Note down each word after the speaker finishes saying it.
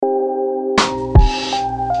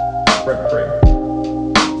Rent free.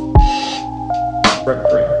 Rent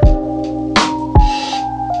free.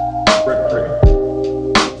 Rent free.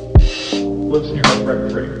 Lives in your head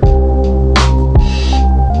rent free.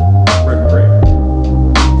 Rent free.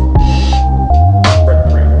 Rent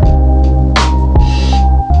free.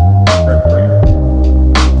 Rent free.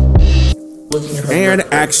 Lives in your head And rent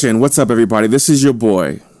free. action. What's up, everybody? This is your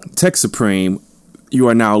boy, Tech Supreme. You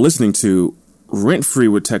are now listening to Rent Free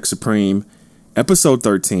with Tech Supreme, episode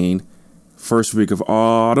 13, first week of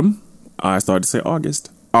autumn. I started to say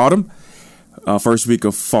August. Autumn. First week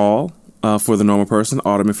of fall for the normal person.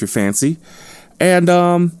 Autumn if you're fancy. And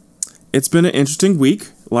it's been an interesting week.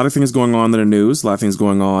 A lot of things going on in the news. A lot of things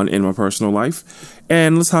going on in my personal life.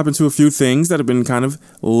 And let's hop into a few things that have been kind of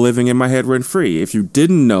living in my head rent free. If you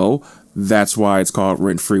didn't know, that's why it's called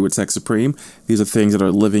Rent Free with Tech Supreme. These are things that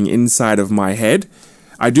are living inside of my head.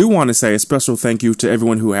 I do want to say a special thank you to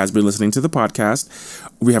everyone who has been listening to the podcast.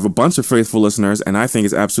 We have a bunch of faithful listeners, and I think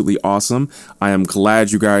it's absolutely awesome. I am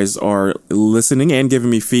glad you guys are listening and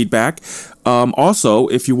giving me feedback. Also,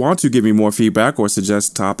 if you want to give me more feedback or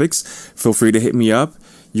suggest topics, feel free to hit me up.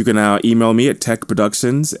 You can email me at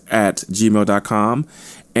techproductions@gmail.com.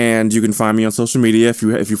 And you can find me on social media. If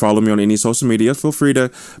you follow me on any social media, feel free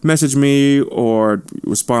to message me or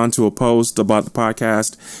respond to a post about the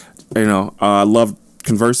podcast. You know, I love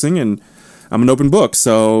conversing, and I'm an open book.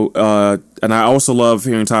 So, and I also love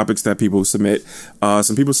hearing topics that people submit.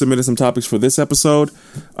 Some people submitted some topics for this episode.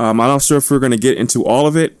 I'm not sure if we're going to get into all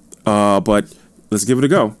of it, but let's give it a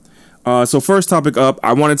go. So first topic up,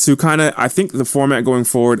 I wanted to I think the format going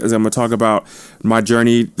forward is I'm going to talk about my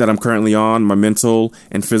journey that I'm currently on, my mental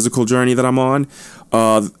and physical journey that I'm on.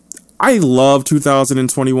 I love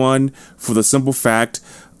 2021 for the simple fact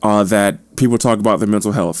that people talk about their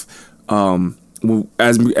mental health.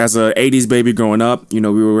 As a 80s baby growing up, you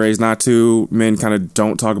know, we were raised not to. Men kind of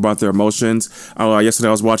don't talk about their emotions. Yesterday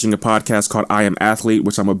I was watching a podcast called I Am Athlete,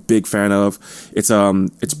 which I'm a big fan of. It's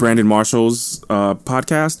Brandon Marshall's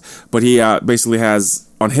podcast, but he basically has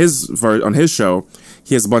on his show,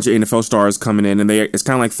 he has a bunch of NFL stars coming in, and it's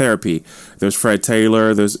kind of like therapy. There's Fred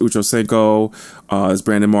Taylor, there's Ucho Cinco, there's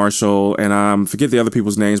Brandon Marshall, and I forget the other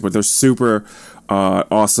people's names, but they're super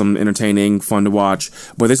awesome, entertaining, fun to watch.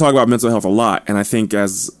 But they talk about mental health a lot, and I think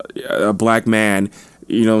as a black man,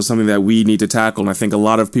 you know, something that we need to tackle. And I think a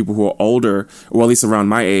lot of people who are older, or at least around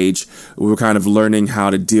my age, we're kind of learning how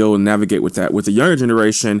to deal and navigate with that. With the younger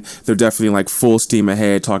generation, they're definitely like full steam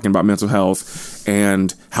ahead talking about mental health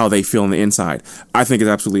and how they feel on the inside. I think it's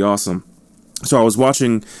absolutely awesome. So I was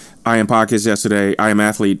watching I Am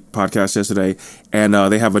Athlete podcast yesterday, and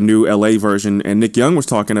they have a new LA version, and Nick Young was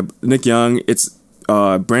talking. Nick Young, it's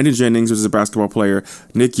Brandon Jennings, which is a basketball player,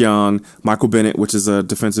 Nick Young, Michael Bennett, which is a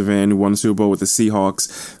defensive end who won the Super Bowl with the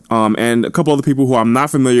Seahawks, and a couple other people who I'm not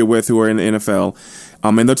familiar with who are in the NFL,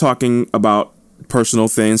 and they're talking about personal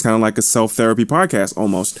things, kind of like a self-therapy podcast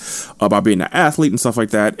almost, about being an athlete and stuff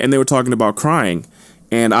like that, and they were talking about crying.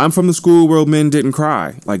 And I'm from the school where men didn't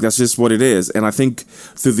cry. Like, that's just what it is. And I think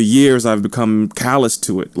through the years, I've become callous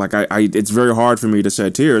to it. Like, it's very hard for me to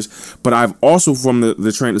shed tears. But I've also from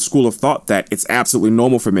the school of thought that it's absolutely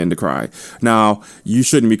normal for men to cry. Now, you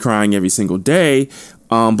shouldn't be crying every single day,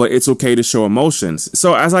 but it's okay to show emotions.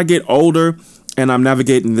 So as I get older and I'm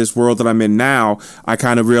navigating this world that I'm in now, I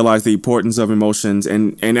kind of realize the importance of emotions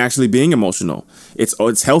and actually being emotional.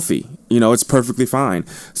 It's healthy. You know, it's perfectly fine.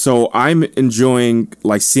 So I'm enjoying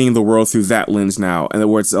like seeing the world through that lens now, and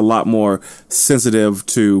where it's a lot more sensitive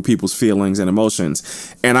to people's feelings and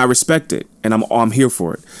emotions. And I respect it, and I'm here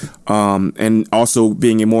for it. And also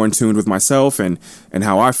being more in tune with myself and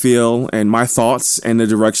how I feel and my thoughts and the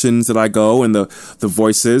directions that I go and the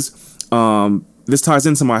voices. This ties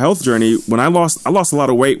into my health journey. When I lost a lot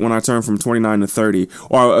of weight when I turned from 29 to 30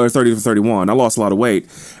 or 30 to 31. I lost a lot of weight,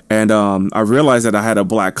 and I realized that I had a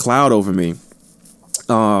black cloud over me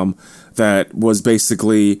that was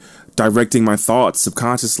basically directing my thoughts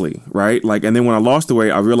subconsciously, right? Like, and then when I lost the weight,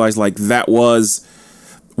 I realized like that was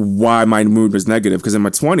why my mood was negative, because in my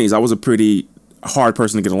 20s I was a pretty hard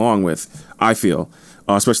person to get along with, I feel,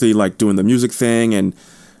 especially like doing the music thing, and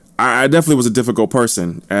I definitely was a difficult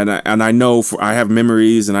person, and I know I have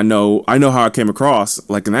memories, and I know how I came across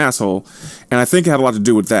like an asshole, and I think it had a lot to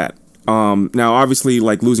do with that. Now, obviously,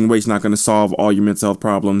 like losing weight is not going to solve all your mental health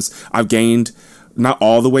problems. I've gained not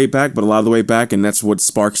all the weight back, but a lot of the weight back, and that's what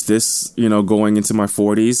sparks this, you know, going into my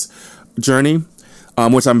 40s journey,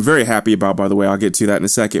 which I'm very happy about, by the way. I'll get to that in a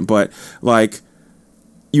second, but like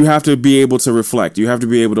you have to be able to reflect. You have to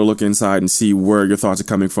be able to look inside and see where your thoughts are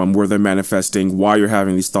coming from, where they're manifesting, why you're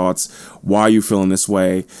having these thoughts, why you feeling this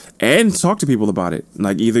way, and talk to people about it.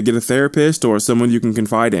 Like either get a therapist or someone you can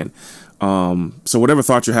confide in. So whatever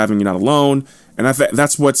thoughts you're having, you're not alone. And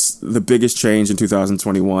that's what's the biggest change in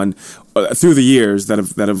 2021 through the years that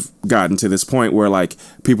have gotten to this point where like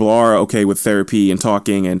people are okay with therapy and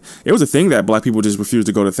talking. And it was a thing that Black people just refused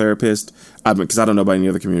to go to therapist. Because I don't know about any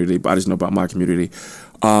other community, but I just know about my community.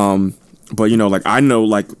 But you know, like I know,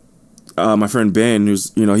 like my friend Ben,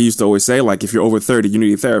 who's, you know, he used to always say like if you're over 30, you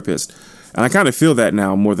need a therapist, and I kind of feel that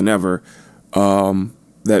now more than ever.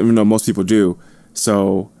 That, you know, most people do.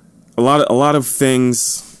 So a lot of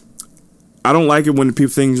things. I don't like it when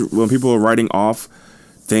people are writing off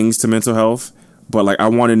things to mental health, but like I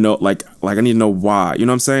want to know, like I need to know why. You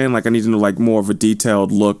know what I'm saying? Like I need to know like more of a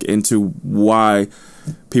detailed look into why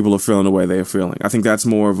people are feeling the way they are feeling. I think that's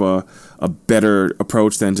more of a better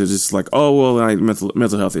approach than to just like, oh well, I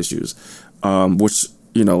mental health issues, which,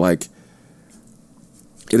 you know, like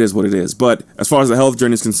it is what it is. But as far as the health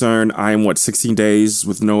journey is concerned, I am 16 days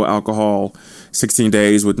with no alcohol, 16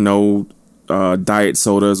 days with no diet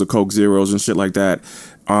sodas or Coke Zeros and shit like that.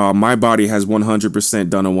 My body has 100%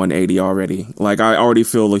 done a 180 already. Like I already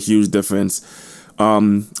feel a huge difference.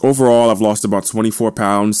 Overall, I've lost about 24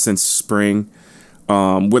 pounds since spring.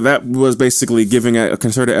 That was basically giving a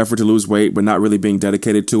concerted effort to lose weight, but not really being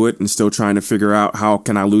dedicated to it and still trying to figure out how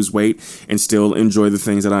can I lose weight and still enjoy the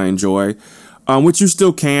things that I enjoy. Which you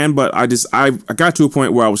still can, but I got to a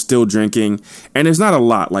point where I was still drinking, and it's not a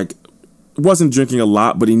lot. Like, wasn't drinking a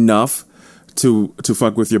lot, but enough to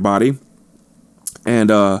fuck with your body. And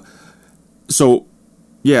so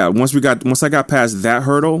yeah, once I got past that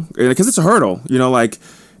hurdle, because it's a hurdle, you know, like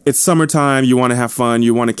it's summertime, you want to have fun,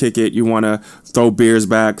 you want to kick it, you want to throw beers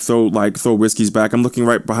back, throw whiskeys back. I'm looking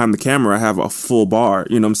right behind the camera, I have a full bar,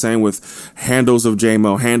 you know what I'm saying, with handles of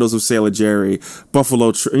JMO, handles of Sailor Jerry,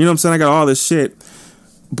 Buffalo, you know what I'm saying, I got all this shit.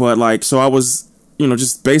 But like, so I was, you know,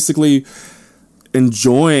 just basically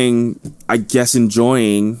enjoying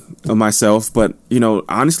myself. But, you know,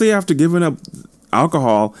 honestly, after giving up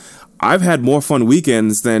alcohol, I've had more fun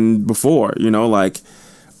weekends than before. You know, like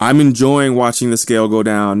I'm enjoying watching the scale go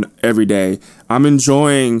down every day. I'm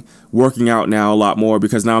enjoying working out now a lot more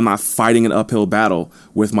because now I'm not fighting an uphill battle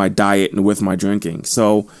with my diet and with my drinking.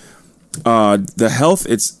 So the health,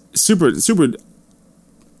 it's super, super,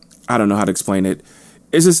 I don't know how to explain it.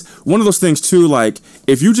 It's just one of those things too, like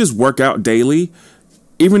if you just work out daily,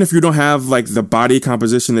 even if you don't have like the body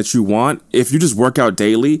composition that you want, if you just work out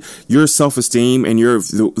daily, your self-esteem and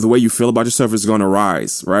the way you feel about yourself is going to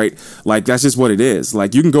rise, right? Like that's just what it is.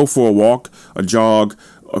 Like you can go for a walk, a jog,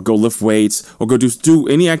 or go lift weights, or go do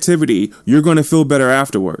any activity, you're going to feel better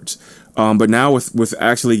afterwards. But now with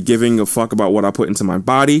actually giving a fuck about what I put into my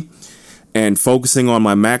body and focusing on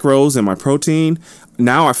my macros and my protein,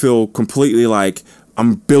 now I feel completely like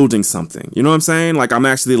I'm building something. You know what I'm saying? Like I'm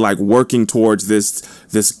actually like working towards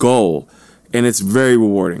this goal, and it's very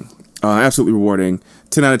rewarding. Absolutely rewarding.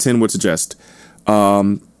 10 out of 10 would suggest.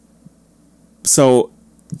 So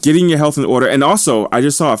getting your health in order. And also I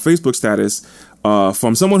just saw a Facebook status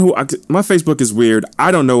from someone who my Facebook is weird.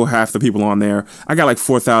 I don't know half the people on there. I got like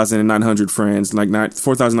 4,900 friends, like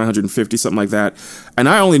 4,950, something like that. And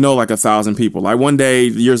I only know like 1,000 people. Like one day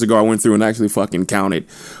years ago, I went through and actually fucking counted.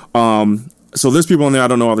 So there's people on there I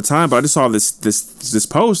don't know all the time, but I just saw this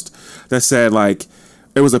post that said like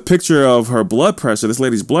it was a picture of her blood pressure, this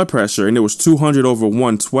lady's blood pressure, and it was 200 over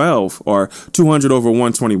 112 or 200 over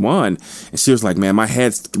 121, and she was like, "Man, my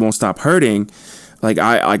head won't stop hurting,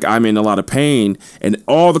 I'm in a lot of pain." And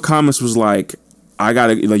all the comments was like,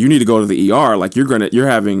 you need to go to the ER, like you're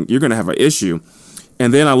gonna have an issue."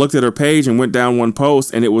 And then I looked at her page and went down one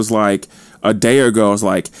post, and it was like a day ago, I was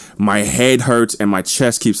like, my head hurts and my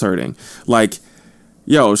chest keeps hurting. Like,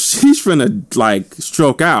 yo, she's finna like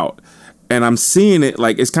stroke out. And I'm seeing it,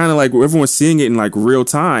 like, it's kind of like everyone's seeing it in like real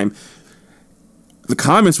time. The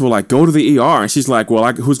comments were like, go to the ER. And she's like,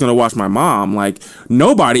 well, who's going to watch my mom? Like,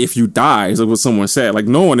 nobody if you die, is what someone said. Like,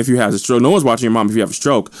 no one if you have a stroke. No one's watching your mom if you have a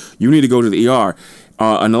stroke. You need to go to the ER.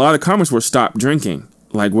 And a lot of comments were, stop drinking.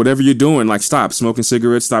 Like, whatever you're doing, like, stop smoking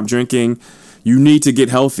cigarettes, stop drinking. You need to get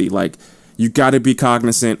healthy. Like, you got to be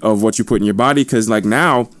cognizant of what you put in your body, because like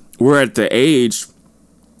now we're at the age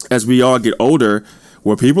as we all get older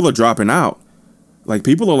where people are dropping out. Like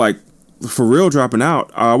people are like for real dropping out.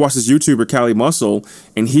 I watched this YouTuber, Cali Muscle,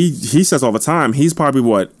 and he says all the time, he's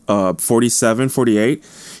probably 47, 48.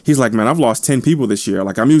 He's like, man, I've lost 10 people this year.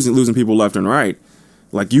 Like I'm losing people left and right.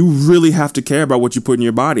 Like, you really have to care about what you put in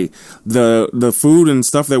your body. The food and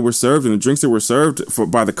stuff that were served and the drinks that were served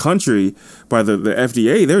by the country, by the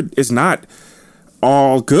FDA, it's not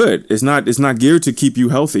all good. It's not geared to keep you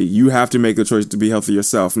healthy. You have to make the choice to be healthy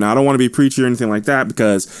yourself. Now, I don't want to be preachy or anything like that,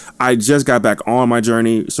 because I just got back on my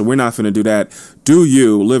journey, so we're not going to do that. Do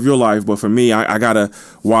you live your life? But for me, I gotta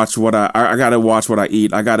watch what I gotta watch what I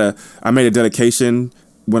eat. I made a dedication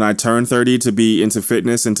when I turned 30 to be into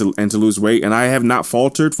fitness and to lose weight, and I have not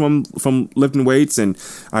faltered from lifting weights, and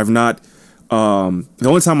I've not. The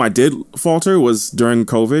only time I did falter was during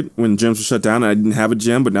COVID when gyms were shut down and I didn't have a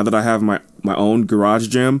gym. But now that I have my own garage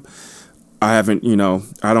gym, I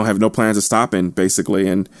don't have no plans of stopping, basically,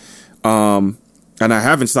 and I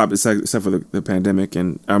haven't stopped except for the pandemic,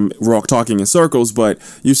 and we're all talking in circles, but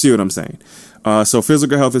you see what I'm saying. So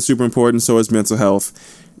physical health is super important. So is mental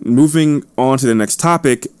health. Moving on to the next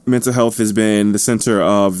topic, mental health has been the center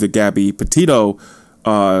of the Gabby Petito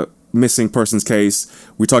missing persons case.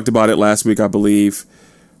 We talked about it last week, I believe.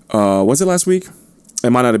 Was it last week? It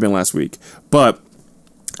might not have been last week, but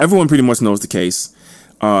everyone pretty much knows the case.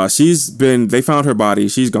 They found her body,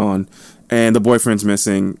 she's gone, and the boyfriend's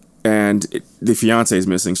missing, and the fiance is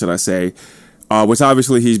missing, should I say. Which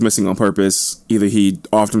obviously he's missing on purpose. Either he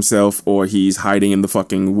offed himself or he's hiding in the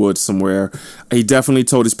fucking woods somewhere. He definitely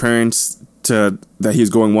told his parents that he was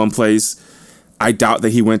going one place. I doubt that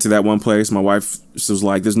he went to that one place. My wife was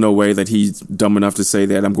like, there's no way that he's dumb enough to say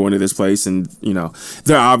that I'm going to this place. And,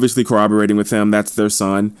 they're obviously corroborating with him. That's their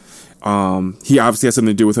son. He obviously has something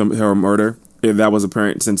to do with her murder. That was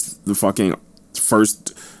apparent since the fucking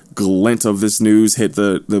first glint of this news hit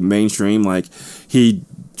the mainstream. Like, he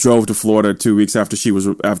drove to Florida 2 weeks after she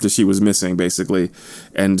was missing, basically,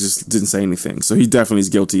 and just didn't say anything. So he definitely is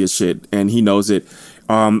guilty as shit, and he knows it.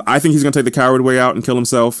 I think he's gonna take the coward way out and kill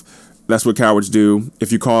himself. That's what cowards do.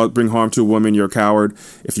 If you bring harm to a woman, you're a coward.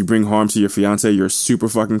 If you bring harm to your fiance, you're a super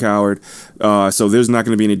fucking coward. So there's not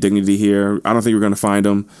gonna be any dignity here. I don't think we're gonna find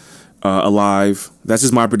him alive. That's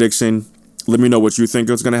just my prediction. Let me know what you think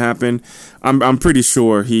is gonna happen. I'm pretty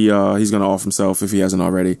sure he's gonna off himself if he hasn't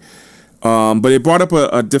already. But it brought up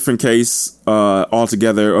a different case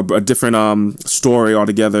altogether, a different story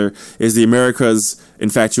altogether, is the America's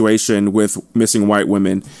infatuation with missing white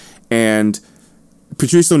women. And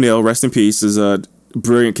Patrice O'Neal, rest in peace, is a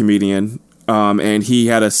brilliant comedian, and he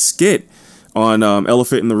had a skit on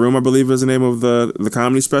Elephant in the Room, I believe is the name of the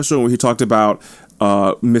comedy special, where he talked about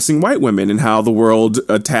missing white women and how the world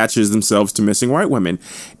attaches themselves to missing white women.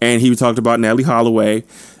 And he talked about Natalie Holloway,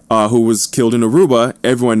 who was killed in Aruba.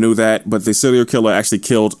 Everyone knew that, but the serial killer actually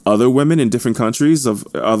killed other women in different countries of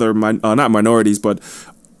other, not minorities, but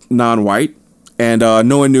non-white. And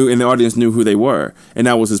no one in the audience knew who they were. And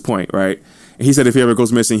that was his point, right? And he said if he ever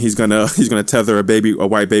goes missing, he's gonna tether a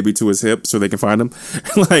white baby to his hip so they can find him.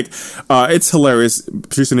 It's hilarious.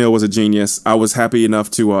 Patrice O'Neal was a genius. I was happy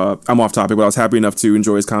enough to, I'm off topic, but I was happy enough to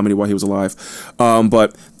enjoy his comedy while he was alive.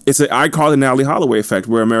 But I call it the Natalie Holloway effect,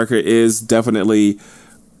 where America is definitely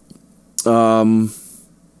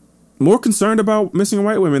more concerned about missing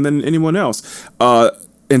white women than anyone else.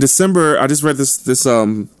 In December, I just read this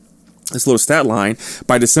little stat line.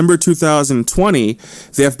 By December 2020,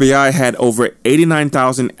 the FBI had over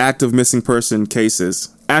 89,000 active missing person cases.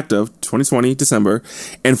 Active, 2020, December,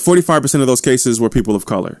 and 45% of those cases were people of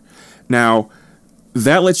color. Now,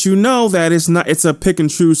 that lets you know that it's a pick and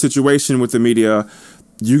choose situation with the media.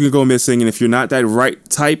 You can go missing, and if you're not that right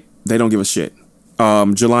type, they don't give a shit.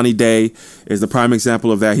 Jelani Day is the prime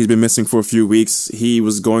example of that. He's been missing for a few weeks. He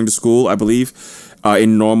was going to school, I believe,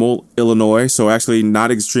 in Normal, Illinois, so actually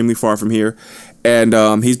not extremely far from here.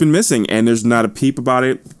 And he's been missing, and there's not a peep about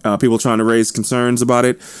it. People trying to raise concerns about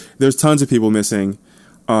it. There's tons of people missing.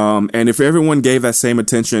 And if everyone gave that same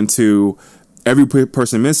attention to every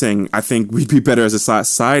person missing, I think we'd be better as a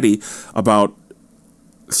society about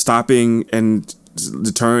stopping and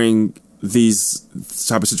deterring these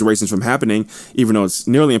type of situations from happening, even though it's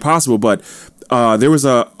nearly impossible. But there was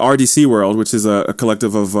a RDC World, which is a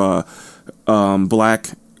collective of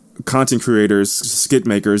black content creators, skit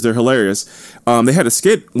makers. They're hilarious. They had a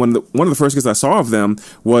skit. One of the first skits I saw of them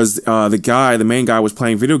was the main guy was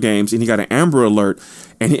playing video games, and he got an Amber Alert,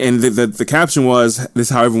 and the caption was, "This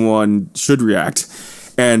is how everyone should react."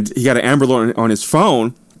 And he got an Amber Alert on his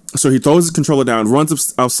phone, So he throws his controller down,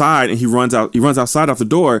 runs outside, and he runs outside out the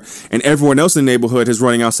door, and everyone else in the neighborhood is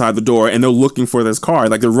running outside the door, and they're looking for this car.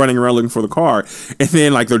 Like, they're running around looking for the car. And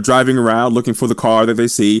then, like, they're driving around looking for the car that they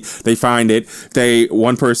see. They find it.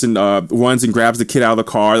 One person runs and grabs the kid out of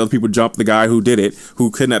the car. Other people jump the guy who did it,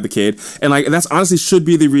 who kidnapped the kid. And, like, that's honestly should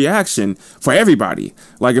be the reaction for everybody.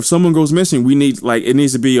 Like, if someone goes missing, it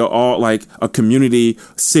needs to be a community,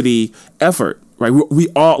 city effort. Right, we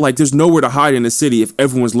all, like, there's nowhere to hide in the city if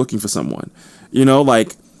everyone's looking for someone. You know,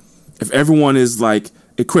 like, if everyone is, like,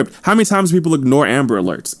 equipped. How many times people ignore Amber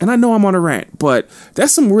Alerts? And I know I'm on a rant, but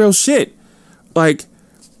that's some real shit. Like,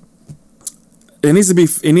 it needs to be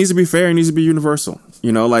fair. It needs to be universal.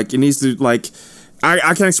 You know, like, it needs to, like, I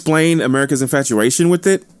can't explain America's infatuation with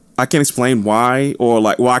it. I can't explain why, or,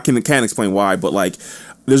 like, well, I can't explain why, but, like,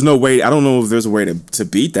 there's no way. I don't know if there's a way to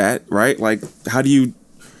beat that, right? Like, how do you?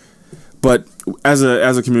 But as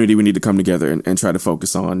a community, we need to come together and try to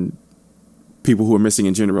focus on people who are missing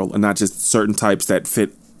in general, and not just certain types that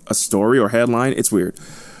fit a story or headline. It's weird.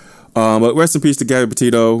 But rest in peace to Gabby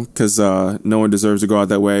Petito, because no one deserves to go out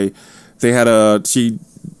that way. They had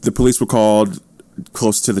the police were called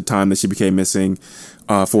close to the time that she became missing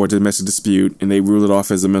for a domestic dispute, and they ruled it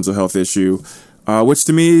off as a mental health issue, which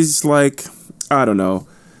to me is like, I don't know.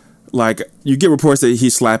 Like, you get reports that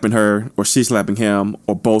he's slapping her or she's slapping him,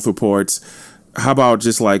 or both reports. How about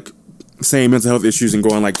just, like, saying mental health issues and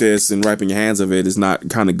going like this and wiping your hands of it is not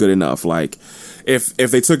kind of good enough? Like, if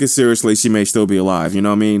they took it seriously, she may still be alive. You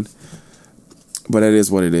know what I mean? But it is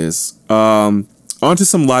what it is. On to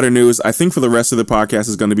some lighter news. I think for the rest of the podcast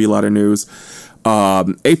is going to be lighter news.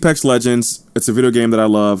 Apex Legends, it's a video game that I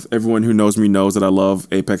love. Everyone who knows me knows that I love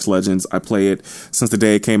Apex Legends. I play it since the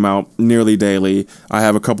day it came out, nearly daily. I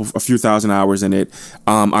have a few thousand hours in it.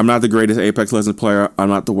 I'm not the greatest Apex Legends player. I'm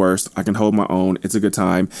not the worst. I can hold my own. It's a good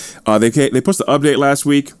time. They pushed the update last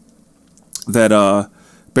week that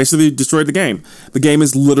basically destroyed the game. The game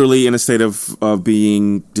is literally in a state of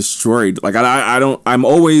being destroyed. Like, I'm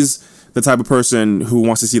always the type of person who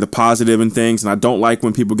wants to see the positive in things, and I don't like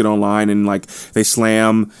when people get online and, like, they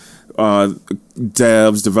slam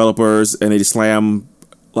developers, and they slam,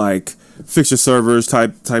 like, fix your servers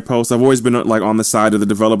type posts. I've always been, like, on the side of the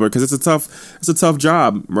developer, because it's a tough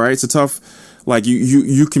job, right? It's a tough, like,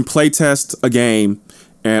 you can play test a game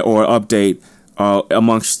or update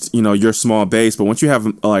amongst, you know, your small base, but once you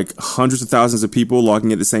have, like, hundreds of thousands of people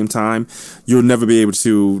logging at the same time, you'll never be able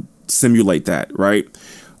to simulate that, right?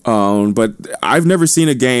 But I've never seen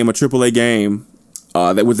a AAA game,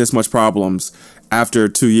 that with this much problems after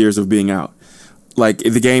 2 years of being out. Like,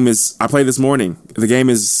 the game is, I played this morning. The game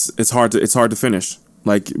is, it's hard to finish.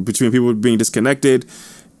 Like, between people being disconnected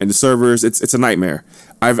and the servers, it's a nightmare.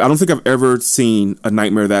 I don't think I've ever seen a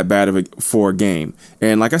nightmare that bad for a game.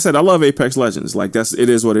 And like I said, I love Apex Legends. Like, it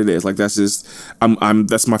is what it is. Like, that's just,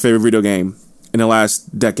 that's my favorite video game in the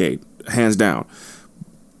last decade, hands down.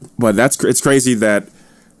 But it's crazy that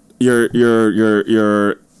your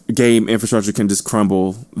game infrastructure can just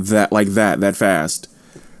crumble that fast.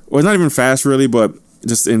 Well, it's not even fast really, but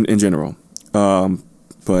just in general.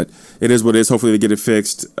 But it is what it is. Hopefully they get it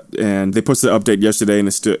fixed. And they pushed the update yesterday, and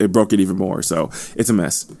it broke it even more. So it's a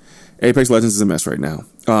mess. Apex Legends is a mess right now.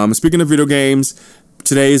 Speaking of video games,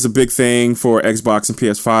 today is a big thing for Xbox and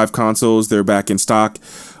PS5 consoles. They're back in stock.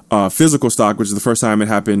 Physical stock, which is the first time it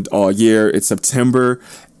happened all year. It's September,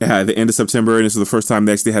 the end of September, and this is the first time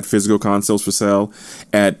they actually had physical consoles for sale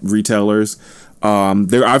at retailers.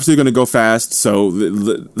 They're obviously going to go fast, so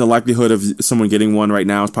the likelihood of someone getting one right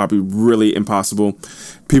now is probably really impossible.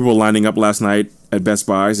 People were lining up last night at Best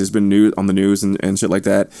Buys. There's been news on the news and shit like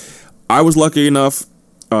that. I was lucky enough,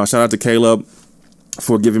 shout out to Caleb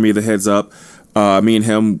for giving me the heads up. Me and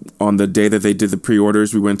him, on the day that they did the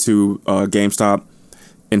pre-orders, we went to GameStop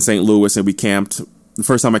in St. Louis, and we camped. The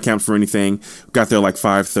first time I camped for anything, got there like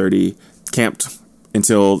 5:30, camped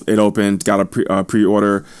until it opened, got a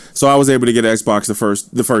pre-order. So I was able to get an Xbox the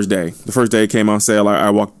first day. The first day it came on sale, I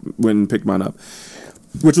went and picked mine up,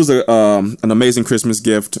 which was an amazing Christmas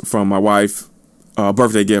gift from my wife,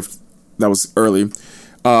 birthday gift that was early.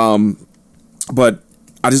 But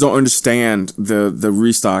I just don't understand the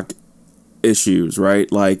restock issues, right?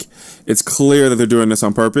 Like, it's clear that they're doing this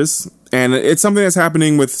on purpose, and it's something that's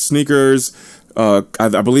happening with sneakers, I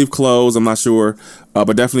believe clothes, I'm not sure,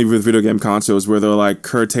 but definitely with video game consoles, where they're like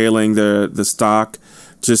curtailing the stock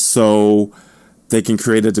just so they can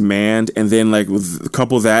create a demand, and then like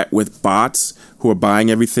couple that with bots who are buying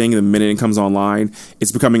everything the minute it comes online,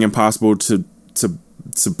 it's becoming impossible to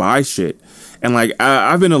buy shit. And like,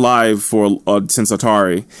 I've been alive since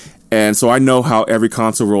Atari, And so I know how every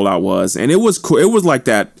console rollout was, and it was cool. It was like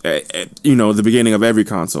that, the beginning of every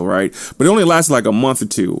console, right? But it only lasted like a month or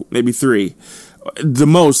two, maybe 3, the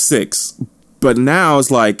most 6. But now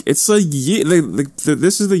it's like it's a year.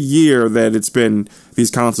 This is the year that it's been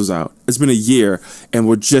these consoles out. It's been a year, and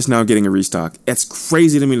we're just now getting a restock. It's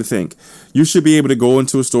crazy to me to think you should be able to go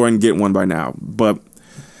into a store and get one by now. But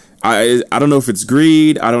I don't know if it's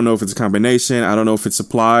greed. I don't know if it's a combination. I don't know if it's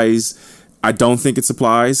supplies. I don't think it's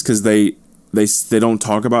supplies because they don't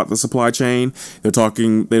talk about the supply chain. They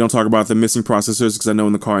don't talk about the missing processors because I know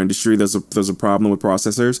in the car industry there's a problem with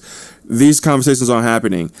processors. These conversations aren't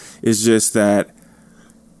happening. It's just that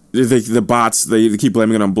the bots, they keep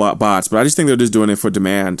blaming it on bots, but I just think they're just doing it for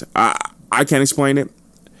demand. I can't explain it,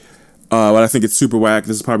 but I think it's super whack.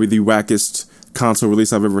 This is probably the wackest console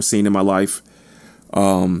release I've ever seen in my life.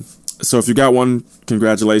 So if you got one,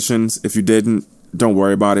 congratulations. If you didn't, don't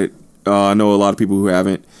worry about it. I know a lot of people who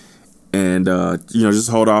haven't, and just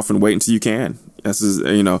hold off and wait until you can.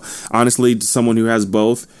 Honestly, someone who has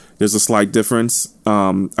both, there's a slight difference.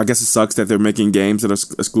 I guess it sucks that they're making games that are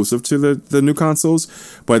exclusive to the new consoles,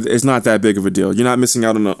 but it's not that big of a deal. You're not missing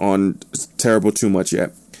out on terrible too much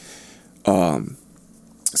yet.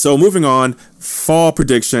 So moving on, fall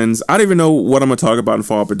predictions. I don't even know what I'm gonna talk about in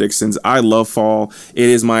fall predictions. I love fall. It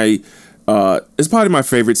is it's probably my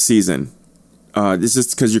favorite season. It's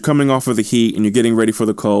just because you're coming off of the heat and you're getting ready for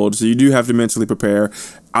the cold, so you do have to mentally prepare.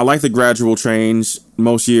 I like the gradual change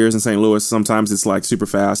most years in St. Louis. Sometimes it's like super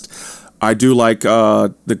fast. I do like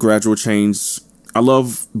the gradual change. I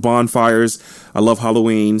love bonfires. I love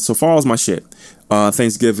Halloween. So fall is my shit.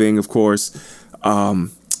 Thanksgiving, of course.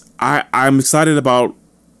 I'm excited about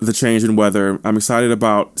the change in weather. I'm excited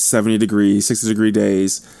about 70 degrees, 60 degree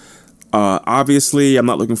days. Obviously, I'm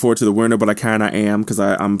not looking forward to the winter, but I kind of am because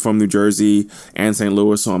I'm from New Jersey and St.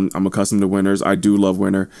 Louis, so I'm accustomed to winters. I do love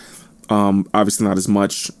winter. Obviously, not as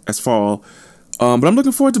much as fall. But I'm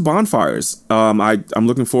looking forward to bonfires. I'm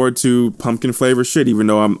looking forward to pumpkin flavor shit, even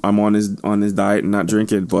though I'm on his diet and not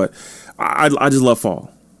drinking. But I just love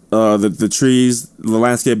fall. The trees, the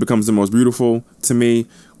landscape becomes the most beautiful to me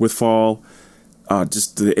with fall.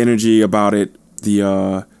 Just the energy about it.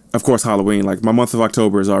 Of course, Halloween. Like my month of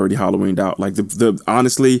October is already Halloweened out. Like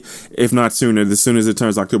honestly, if not sooner, as soon as it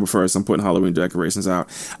turns October 1st, I'm putting Halloween decorations out.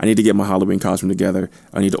 I need to get my Halloween costume together.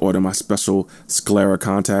 I need to order my special sclera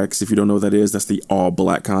contacts. If you don't know what that is, that's the all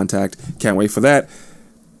black contact. Can't wait for that.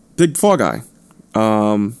 Big fall guy.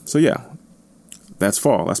 So yeah, that's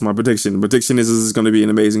fall. That's my prediction. Prediction is this is going to be an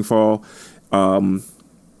amazing fall.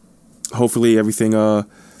 Hopefully everything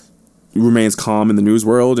remains calm in the news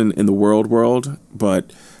world and in the world,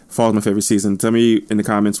 but fall is my favorite season. Tell me in the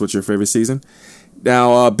comments what's your favorite season.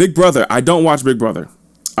 Now, Big Brother. I don't watch Big Brother.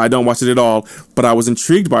 I don't watch it at all, but I was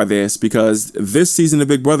intrigued by this because this season of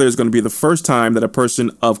Big Brother is going to be the first time that a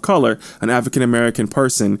person of color, an African-American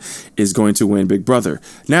person, is going to win Big Brother.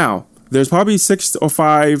 Now, there's probably 6 or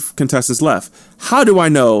 5 contestants left. How do I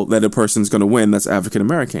know that a person's going to win that's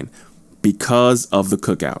African-American? Because of the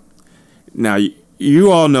cookout. Now,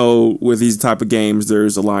 you all know with these type of games,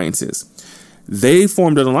 there's alliances. They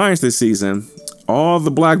formed an alliance this season. All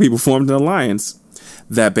the black people formed an alliance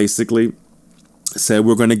that basically said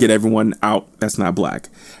we're going to get everyone out that's not black.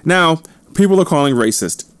 Now, people are calling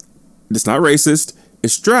racist. It's not racist.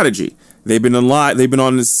 It's strategy. They've been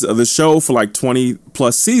on this show for like 20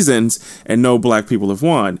 plus seasons, and no black people have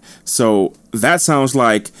won. So that sounds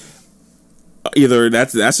like either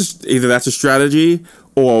that's a strategy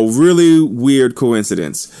or a really weird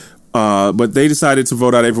coincidence. But they decided to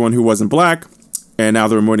vote out everyone who wasn't black, and now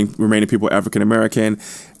the remaining people are African American.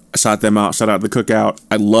 Shout them out. Shout out the cookout.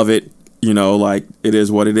 I love it. Like it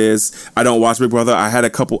is what it is. I don't watch Big Brother. I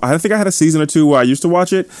think I had a season or 2 where I used to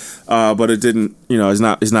watch it, but it didn't.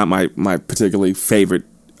 It's not my particularly favorite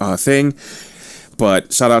thing.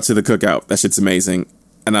 But shout out to the cookout. That shit's amazing,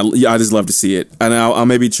 and I just love to see it. And I'll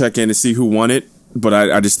maybe check in to see who won it. But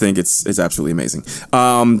I just think it's absolutely amazing.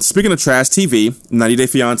 Speaking of trash TV, 90 Day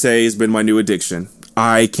Fiancé has been my new addiction.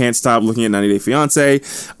 I can't stop looking at 90 Day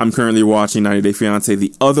Fiancé. I'm currently watching 90 Day Fiancé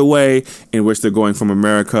the other way, in which they're going from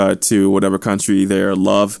America to whatever country their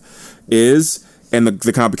love is, and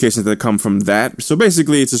the complications that come from that. So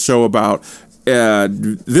basically, it's a show about.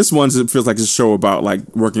 This one feels like it's a show about like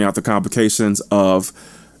working out the complications of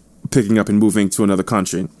picking up and moving to another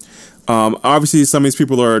country. Obviously, some of these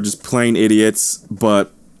people are just plain idiots,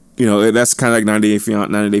 but that's kind of like 90 Day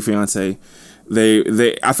Fiancé.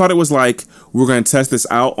 I thought it was like we're going to test this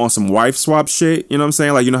out on some wife swap shit. You know what I'm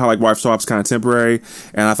saying? Like, how like wife swap's kind of temporary,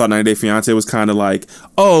 and I thought 90 Day Fiancé was kind of like,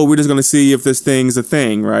 oh, we're just going to see if this thing's a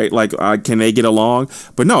thing, right? Like, can they get along?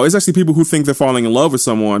 But no, it's actually people who think they're falling in love with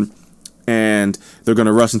someone, and they're going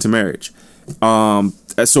to rush into marriage.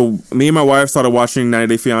 So me and my wife started watching 90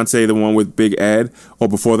 Day Fiance, the one with Big Ed, or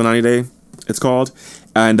Before the 90 Day, it's called.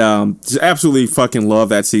 And just absolutely fucking love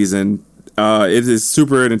that season. It is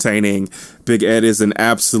super entertaining. Big Ed is an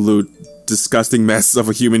absolute disgusting mess of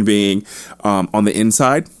a human being on the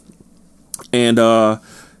inside. And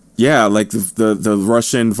yeah, like the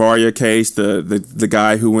Russian Varya case, the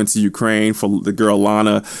guy who went to Ukraine for the girl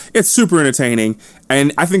Lana. It's super entertaining,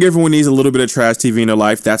 and I think everyone needs a little bit of trash TV in their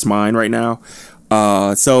life. That's mine right now.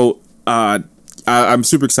 So I'm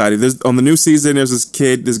super excited. On the new season, there's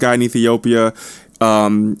this guy in Ethiopia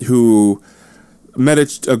who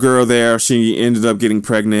met a girl there. She ended up getting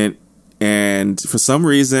pregnant, and for some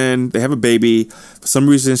reason, they have a baby. For some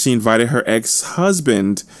reason, she invited her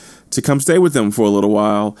ex-husband to come stay with them for a little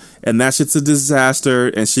while, and that shit's a disaster.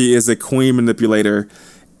 And she is a queen manipulator,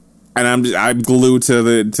 and I'm glued to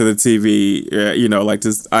the TV. You know, like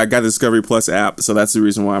this. I got the Discovery Plus app, so that's the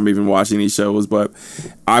reason why I'm even watching these shows. But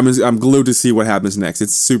I'm glued to see what happens next.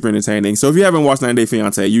 It's super entertaining. So if you haven't watched 90 Day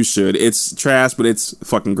Fiance, you should. It's trash, but it's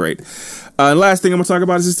fucking great. Last thing I'm gonna talk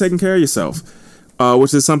about is just taking care of yourself,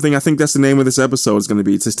 which is something I think that's the name of this episode is going to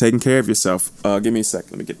be. Just taking care of yourself. Give me a sec.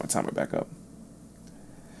 Let me get my timer back up.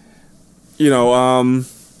 You know,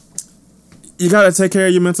 you got to take care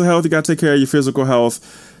of your mental health. You got to take care of your physical health.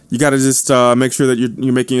 You got to just make sure that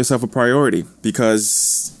you're making yourself a priority,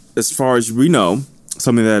 because as far as we know,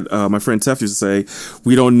 something that my friend Tef used to say,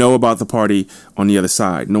 we don't know about the party on the other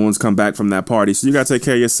side. No one's come back from that party. So you got to take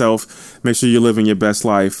care of yourself. Make sure you're living your best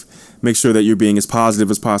life. Make sure that you're being as positive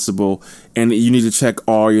as possible. And you need to check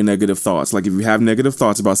all your negative thoughts. Like if you have negative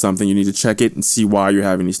thoughts about something, you need to check it and see why you're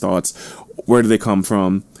having these thoughts. Where do they come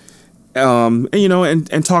from? And you know,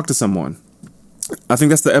 and talk to someone. I think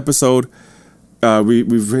that's the episode.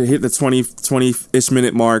 We've hit the 20-ish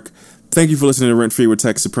minute mark. Thank you for listening to Rent Free with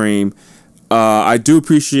Tech Supreme. I do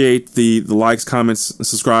appreciate the likes, comments, and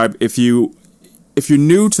subscribe. If you're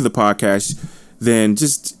new to the podcast, then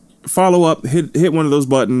just follow up, hit one of those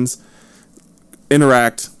buttons,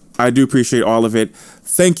 interact. I do appreciate all of it.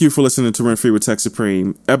 Thank you for listening to Rent Free with Tech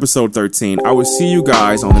Supreme, episode 13. I will see you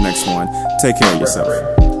guys on the next one. Take care of yourself.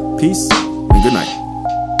 Peace and good night.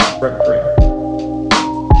 Rent free.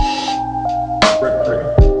 Rent free.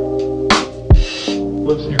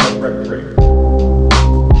 Lives here, rent free.